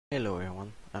Hello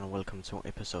everyone, and welcome to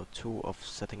episode 2 of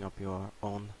setting up your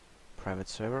own private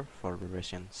server for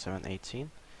version 7.18.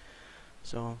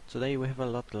 So today we have a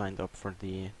lot lined up for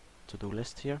the to-do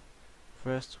list here.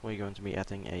 First we're going to be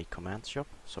adding a command shop,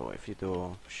 so if you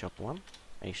do shop 1,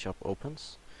 a shop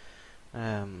opens,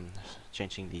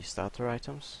 changing the starter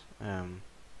items,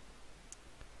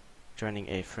 joining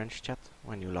a French chat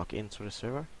when you log into the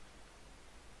server,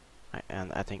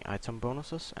 and adding item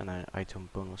bonuses and an item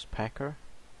bonus packer.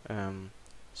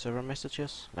 Server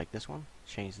messages like this one,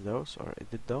 change those or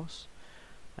edit those,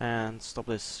 and stop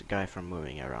this guy from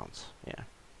moving around. Yeah,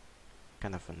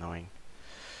 kind of annoying.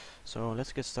 So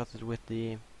let's get started with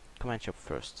the command shop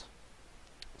first.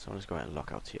 So let's go ahead and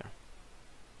log out here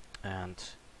and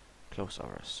close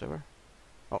our server.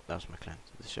 Oh, that was my client,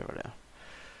 the server there.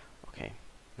 Okay,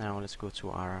 now let's go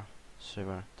to our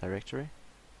server directory.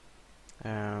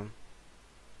 Go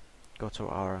to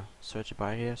our search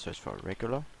bar here, search for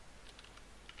regular.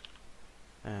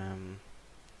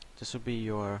 This will be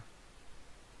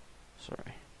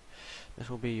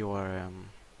your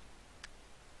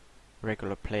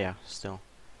regular player still,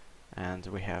 and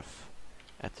we have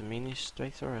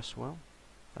administrator as well.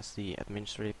 That's the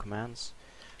administrative commands.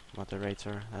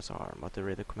 Moderator, that's our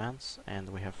moderator commands, and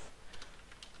we have,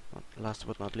 last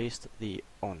but not least, the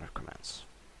owner commands.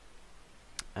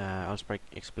 I'll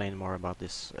explain more about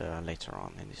this later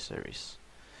on in this series.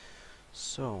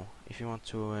 So if you want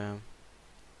to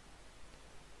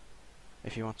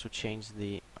change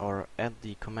the or add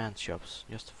the command shops,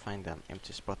 just find an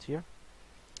empty spot here.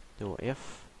 Do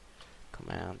if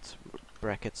command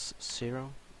brackets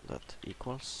 0 dot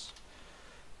equals,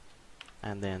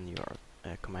 and then your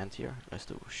command here. Let's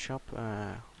do shop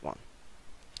 1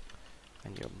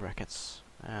 and your brackets,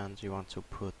 and you want to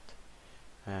put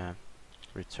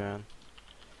return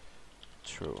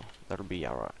true. That'll be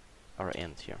our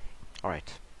end here.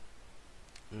 Alright,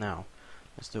 now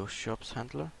let's do shops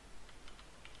handler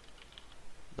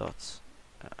dot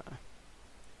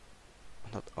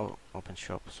open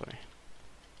shop,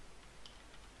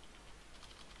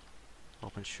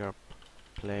 open shop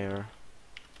player,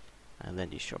 and then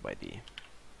the shop ID.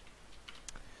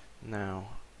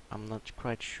 Now I'm not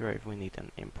quite sure if we need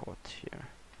an import here.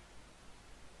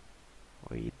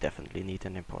 We definitely need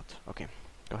an import. Okay,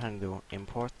 go ahead and do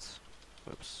import.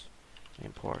 Whoops.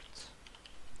 Import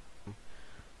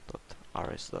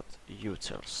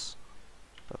 .rs.utils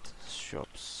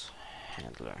 .shops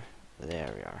handler.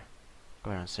 There we are. Go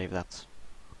ahead and save that.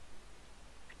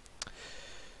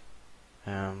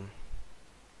 Go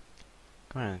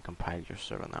ahead and compile your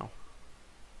server now.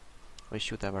 We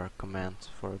should have our command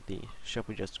for the shop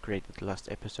we just created last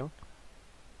episode.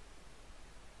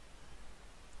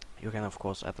 You can of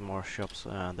course add more shops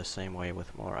the same way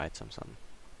with more items and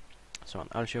so on.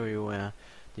 I'll show you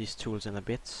these tools in a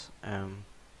bit,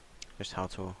 just how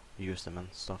to use them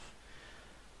and stuff.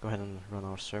 Go ahead and run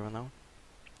our server now.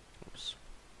 Oops.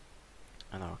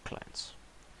 And our clients.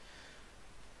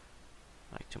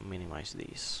 I like to minimize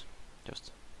these.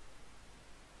 Just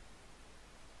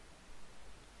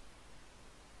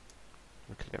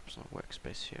clear up some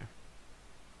workspace here.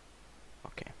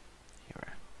 Okay, here we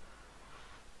are.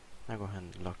 Now go ahead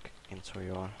and log into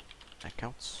your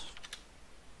accounts.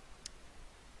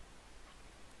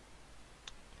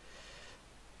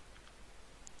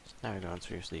 Now we're going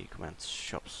to use the command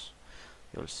shops.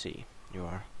 You'll see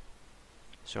your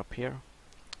shop here.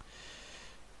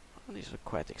 These are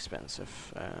quite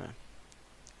expensive.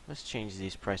 Let's change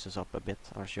these prices up a bit.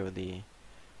 I'll show the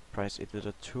price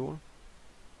editor tool.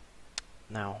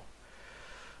 Now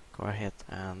go ahead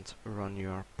and run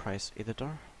your price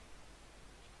editor.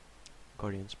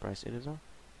 Guardian's price editor.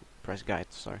 Price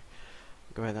guide, sorry.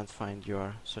 Go ahead and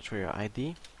search for your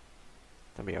ID.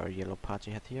 That'll be our yellow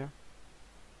party hat here.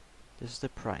 This is the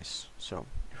price. So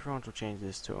if you want to change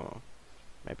this to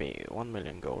maybe 1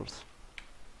 million gold,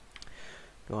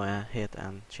 go ahead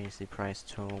and change the price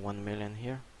to 1 million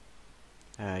here.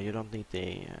 You don't need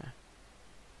the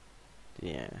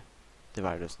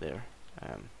dividers there.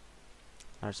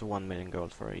 There's 1 million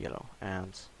gold for a yellow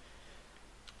and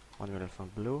 1 million for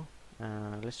blue.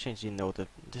 Let's change the noted.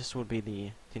 This will be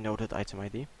the noted item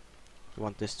ID. You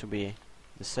want this to be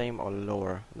the same or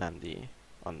lower than the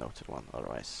unnoted one,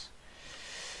 otherwise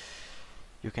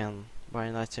you can buy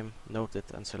an item, note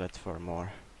it, and sell it for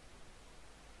more.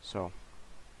 So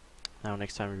now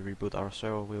next time we reboot our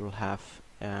server, we will have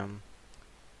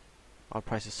our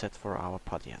prices set for our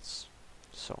party hats.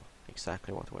 So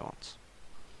exactly what we want.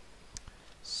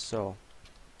 So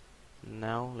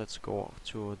now let's go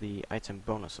to the item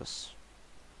bonuses.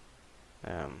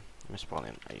 Let me spawn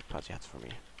in a party hat for me.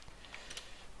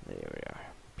 There we are.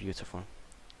 Beautiful.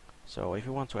 So if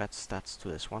you want to add stats to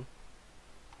this one,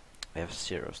 we have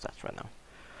 0 stats right now.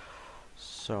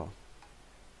 So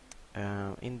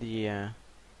in the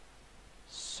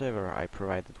server I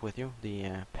provided with you,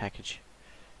 the package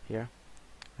here,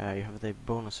 you have the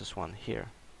bonuses one here.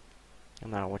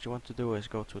 And now what you want to do is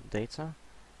go to data,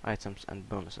 items and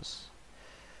bonuses.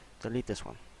 Delete this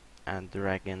one and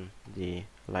drag in the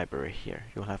library here.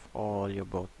 You'll have all your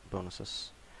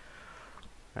bonuses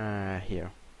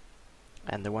here.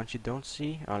 And the ones you don't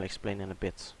see, I'll explain in a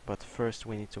bit. But first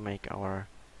we need to make our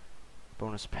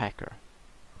bonus packer.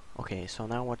 Okay, so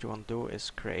now what you want to do is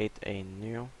create a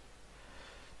new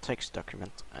text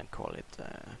document and call it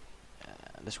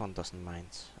this one doesn't mind.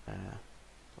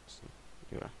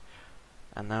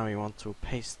 And now you want to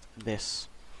paste this.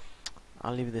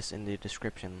 I'll leave this in the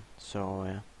description,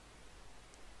 so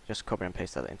just copy and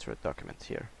paste that into a document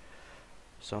here.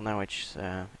 So now it's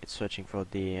searching for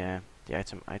the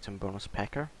item bonus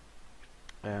packer.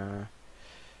 Go ahead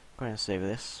and save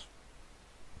this.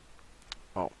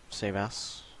 Oh, save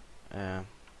as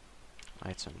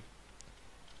item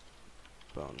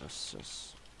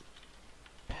bonuses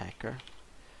packer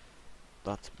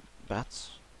 .bat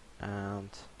and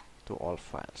to all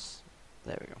files.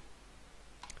 There we go.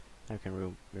 Now you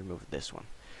can remove this one.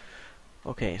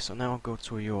 Okay, so now go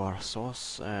to your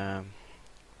source,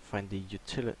 find the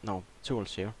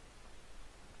tools here.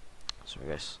 Sorry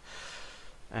guys.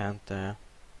 And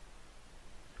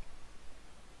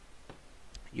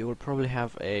you will probably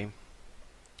have a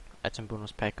item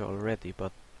bonus packer already,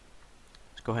 but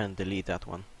let's go ahead and delete that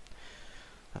one.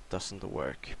 That doesn't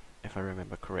work, if I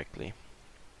remember correctly.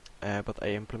 But I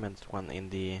implemented one in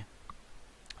the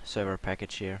server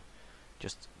package here.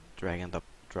 Just drag and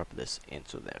drop this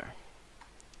into there.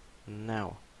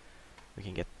 Now we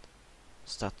can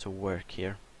start to work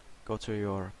here. Go to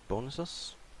your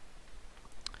bonuses.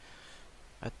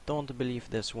 I don't believe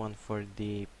there's one for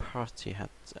the party hat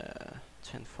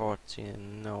 1040,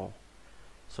 no.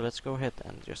 So let's go ahead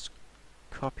and just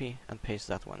copy and paste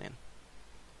that one in.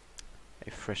 A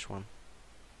fresh one.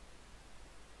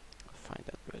 I'll find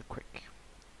that real quick.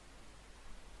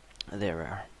 There we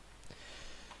are.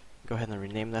 Go ahead and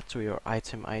rename that to your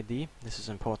item ID. This is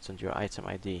important, your item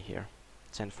ID here.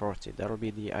 1040. That'll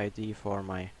be the ID for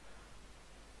my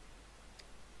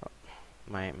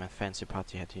fancy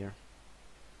party hat here.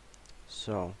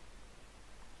 So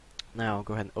now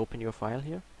go ahead and open your file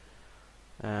here.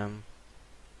 Let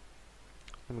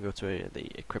me go to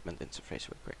the equipment interface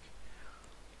real quick.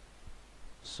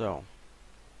 So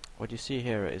what you see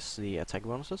here is the attack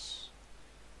bonuses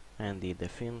and the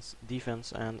defense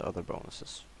and other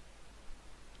bonuses.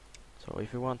 So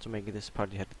if you want to make this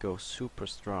party hat go super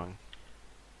strong,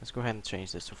 let's go ahead and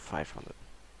change this to 500.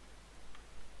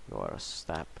 Your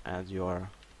stab and your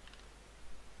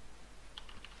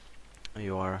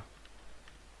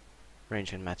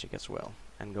range and magic as well.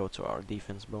 And go to our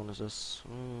defense bonuses.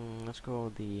 Let's go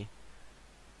the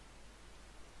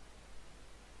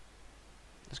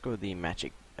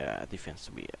magic defense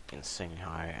to be insanely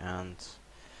high, and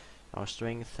our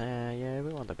strength. Yeah,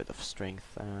 we want a bit of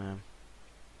strength.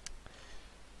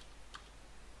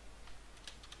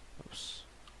 Oops.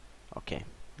 Okay,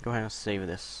 go ahead and save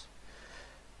this.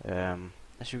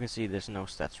 As you can see, there's no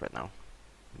stats right now,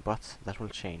 but that will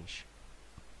change.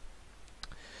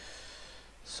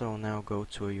 So now go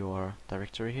to your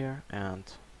directory here and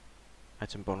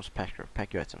item bonus packer,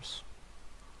 pack your items.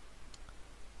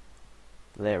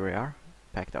 There we are,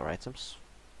 packed our items.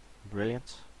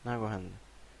 Brilliant. Now go ahead and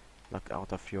log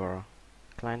out of your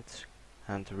client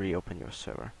and reopen your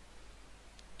server.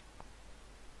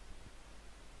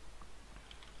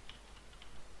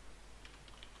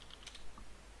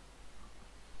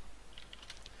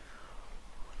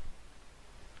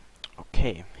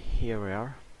 Okay, here we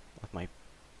are with my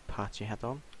party hat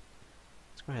on.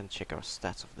 Let's go ahead and check our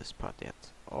stats of this party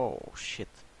hat. Oh shit.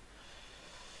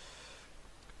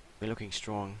 We're looking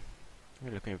strong.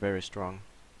 We're looking very strong.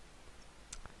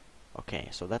 Okay,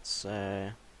 so that's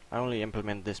I only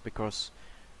implement this because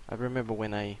I remember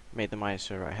when I made the my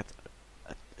server, it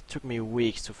took me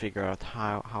weeks to figure out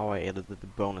how I edited the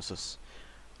bonuses.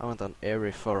 I went on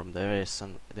every forum there is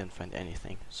and I didn't find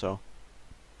anything. So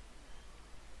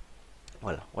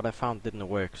well, what I found didn't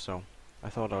work, so I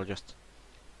thought I'll just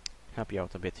help you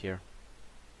out a bit here.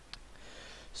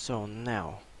 So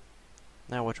now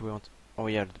what we want. Oh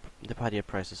yeah, the party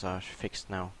prices are fixed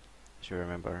now. As you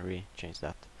remember, we changed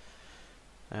that.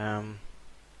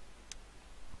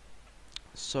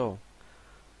 So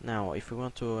now if we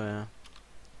want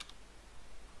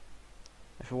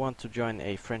to join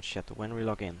a friend chat when we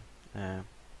log in, go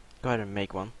ahead and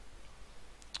make one.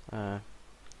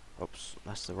 oops,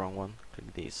 that's the wrong one.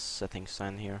 Click the settings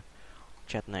sign here.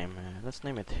 Chat name, let's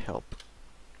name it help.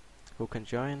 Who can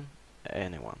join?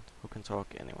 Anyone. Who can talk?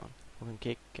 Anyone. Who can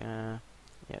kick? Yeah,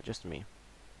 just me.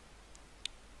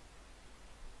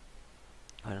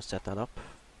 I'm gonna set that up.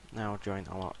 Now join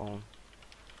our own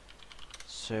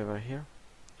server here.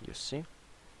 You see.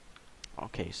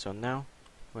 Okay, so now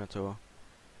we're going to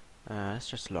let's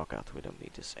just log out. We don't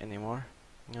need this anymore,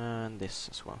 and this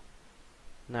as well.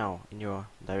 Now in your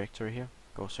directory here,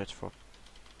 go search for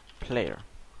player.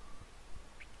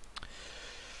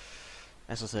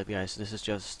 As I said, guys, this is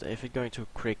just, if you're going to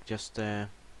quick, just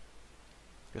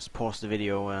pause the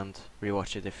video and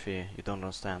rewatch it if you don't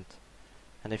understand.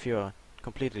 And if you're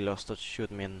completely lost, just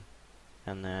shoot me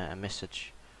a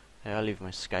message. I'll leave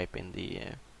my Skype in the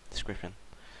description.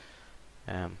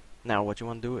 Now what you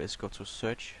want to do is go to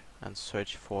search and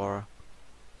search for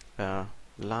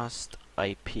last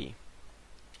IP.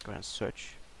 Go and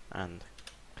search and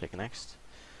click next.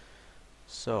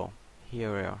 So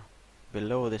here we are.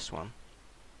 Below this one,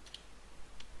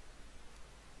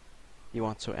 you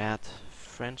want to add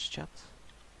French chat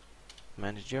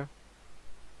manager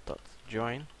dot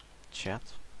join chat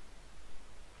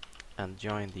and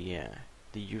join the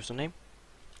username.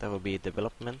 That will be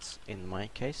developments in my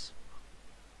case,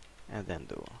 and then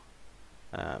do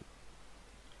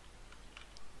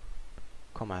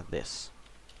comma this,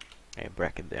 a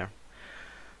bracket there.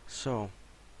 So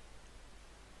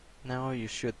now you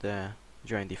should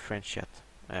join the French chat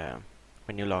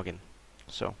when you log in.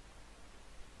 So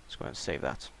let's go and save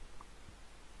that.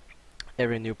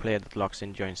 Every new player that logs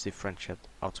in joins the French chat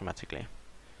automatically.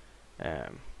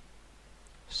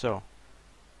 So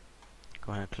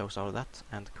go ahead and close all of that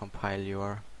and compile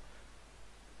your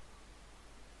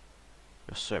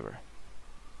server.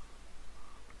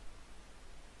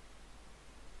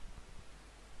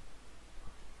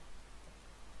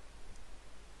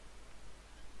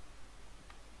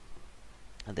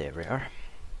 And there we are.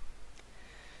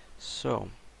 So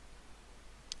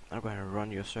I'm going to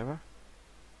run your server.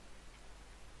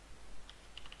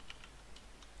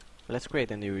 Let's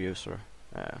create a new user.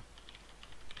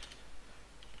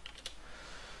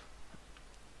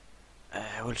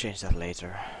 We'll change that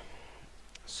later.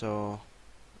 So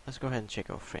let's go ahead and check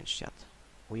our French chat.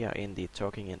 We are in the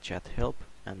talking in chat help,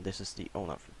 and this is the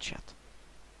owner of the chat.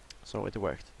 So it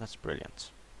worked. That's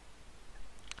brilliant.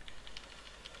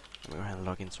 Let me go ahead and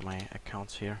log into my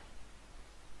account here.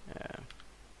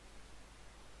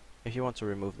 If you want to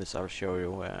remove this, I'll show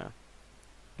you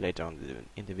later on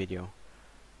in the video,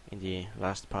 in the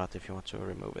last part, if you want to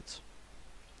remove it.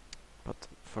 But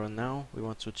for now, we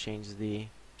want to change the.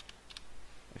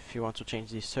 If you want to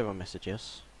change the server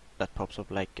messages, that pops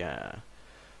up like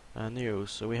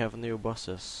news. So we have new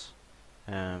bosses.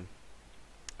 Go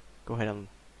ahead and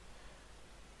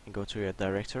go to your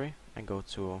directory and go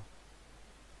to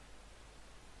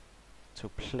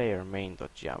player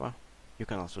main.java. You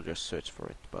can also just search for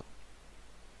it, but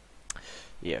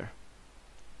here.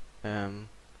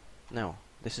 Now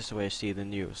this is where you see the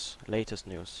news, latest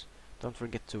news. Don't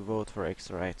forget to vote for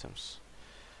extra items.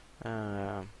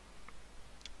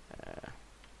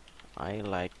 I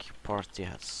like party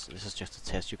hats. This is just a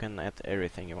test. You can add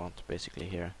everything you want basically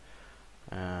here.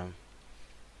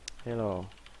 Hello.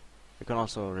 You can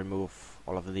also remove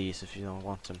all of these if you don't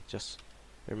want them. Just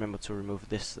remember to remove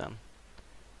this then.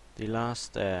 The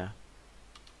last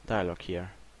dialogue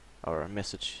here, or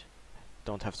message,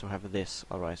 don't have to have this,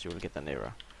 otherwise you will get an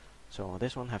error. So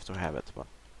this one have to have it, but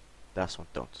that one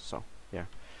don't. So here.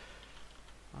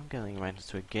 I'm getting invited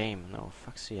to a game. No,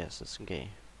 fuck CS, it's gay.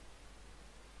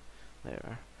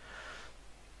 There.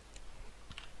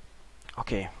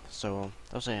 Okay, so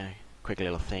that was a quick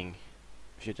little thing.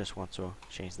 If you just want to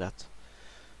change that.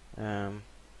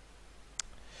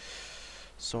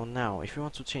 So now, if you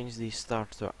want to change the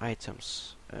starter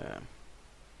items,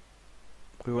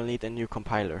 we will need a new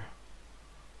compiler,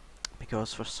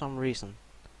 because for some reason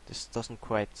this doesn't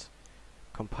quite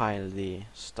compile the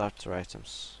starter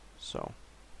items. So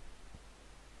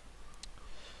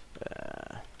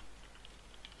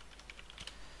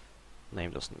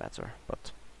name doesn't matter,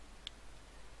 but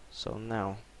so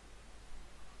now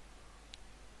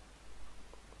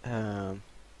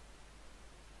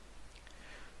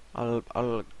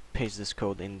I'll paste this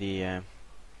code in the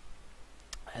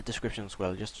description as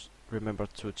well. Just remember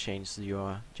to change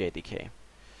your JDK.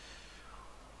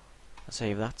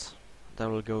 Save that. That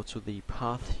will go to the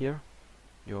path here,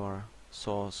 your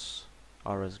source,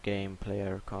 RS game,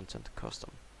 player, content,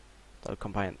 custom. That'll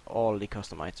combine all the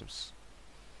custom items.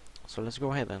 So let's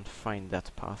go ahead and find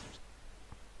that path.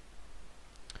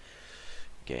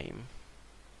 Game,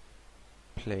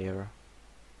 player,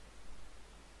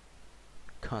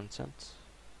 content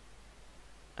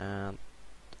and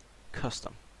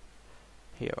custom.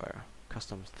 Here are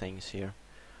custom things here.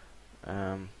 We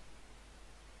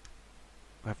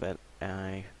have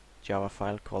a Java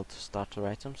file called starter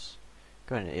items.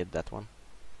 Go ahead and edit that one.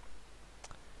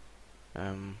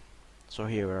 So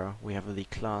here we have the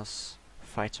class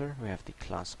fighter, we have the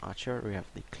class archer, we have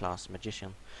the class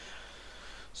magician.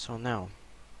 So now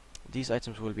these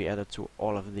items will be added to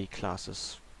all of the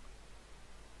classes.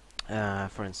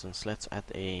 For instance, let's add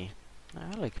a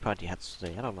I like party hats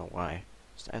today, I don't know why.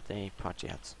 Just add a party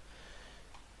hat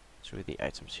to the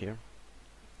items here.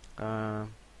 Yeah,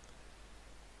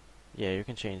 you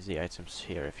can change the items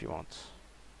here if you want.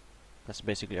 That's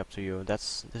basically up to you.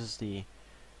 This is the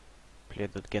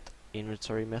play.get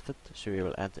inventory method. So you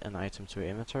will add an item to your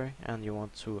inventory, and you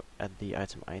want to add the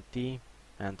item ID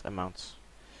and amount,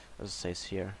 as it says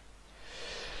here.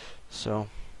 So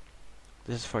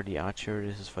this is for the archer,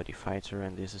 this is for the fighter,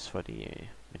 and this is for the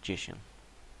magician.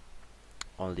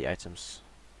 All the items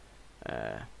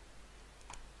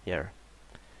here.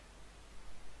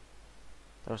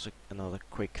 That was another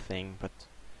quick thing, but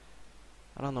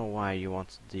I don't know why you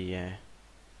want the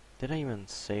did I even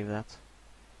save that?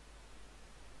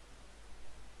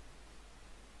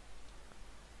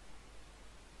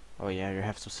 Oh yeah, you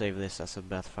have to save this as a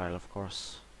bat file, of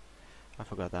course. I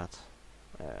forgot that.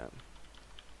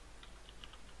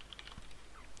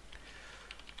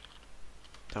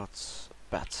 Dot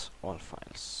bat all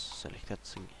files. Select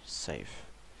that, save.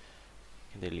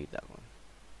 You can delete that one.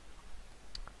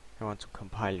 I want to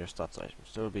compile your stats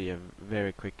items. There will be a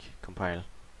very quick compile.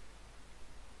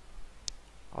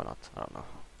 Or not, I don't know.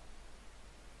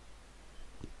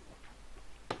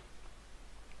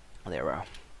 There we are.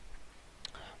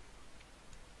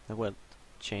 That will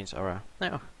change our...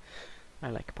 No, I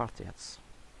like party hats.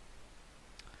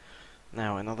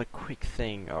 Now another quick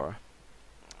thing, or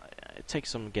it takes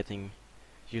some getting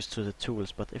used to the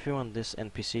tools, but if you want this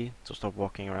NPC to stop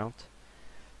walking around,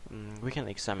 we can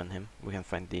examine him. We can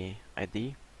find the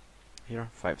ID here,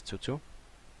 522.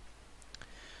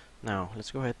 Now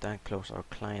let's go ahead and close our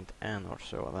client and our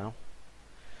server now,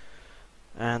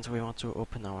 and we want to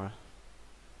open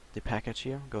the package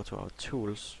here. Go to our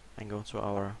tools and go to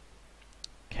our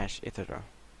cache editor.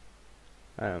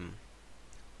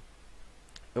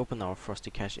 Open our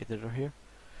Frosty cache editor here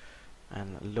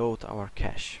and load our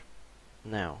cache.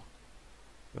 Now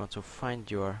you want to find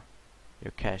your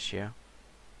cache here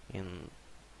in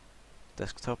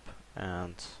desktop,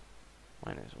 and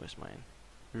where's mine?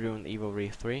 Rune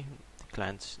Evo 3, the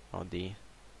client or the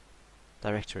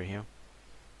directory here.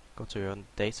 Go to your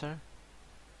data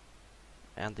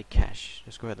and the cache.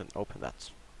 Just go ahead and open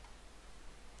that.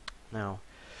 Now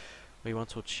we want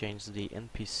to change the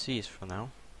NPCs for now.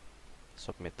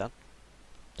 Submit that.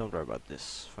 Don't worry about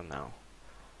this for now.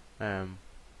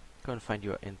 Go and find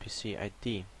your NPC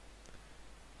ID.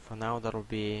 For now that will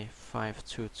be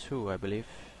 522, I believe.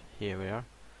 Here we are.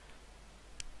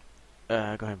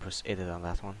 Go ahead and press edit on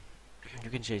that one. You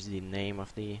can change the name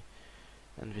of the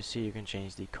NPC, you can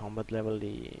change the combat level,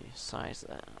 the size.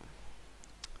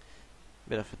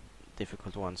 Bit of a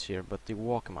difficult ones here, but the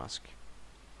walk mask,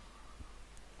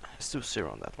 let's do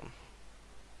 0 on that one.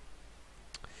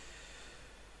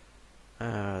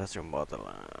 That's your model.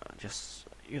 Just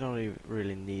you don't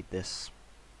really need this.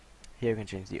 Here you can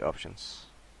change the options.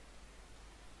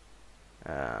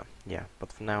 Yeah,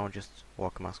 but for now just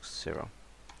walk mask 0.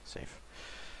 Save.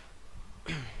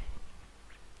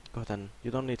 Go then.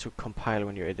 You don't need to compile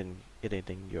when you're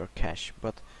editing your cache,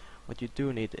 but what you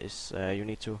do need is you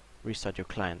need to restart your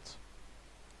client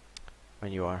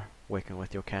when you are working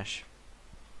with your cache.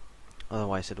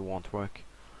 Otherwise it won't work.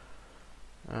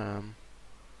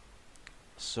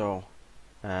 So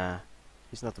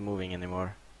he's not moving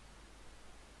anymore.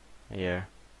 Here,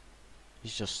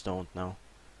 he's just stoned now.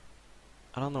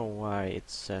 I don't know why it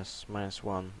says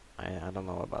 -1. I don't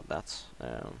know about that.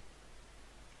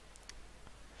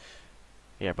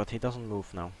 Yeah, but he doesn't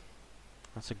move now.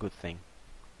 That's a good thing.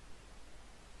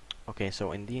 Okay,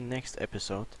 so in the next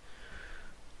episode,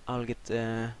 I'll get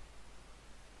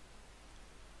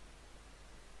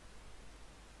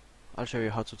I'll show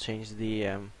you how to change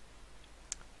the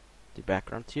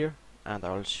background here, and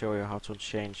I'll show you how to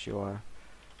change your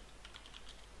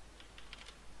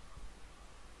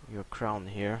crown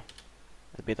here.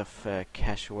 A bit of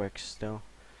cache work still.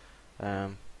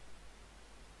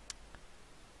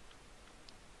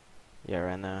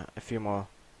 Yeah, and a few more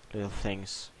little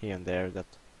things here and there that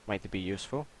might be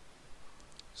useful.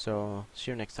 So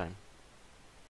see you next time.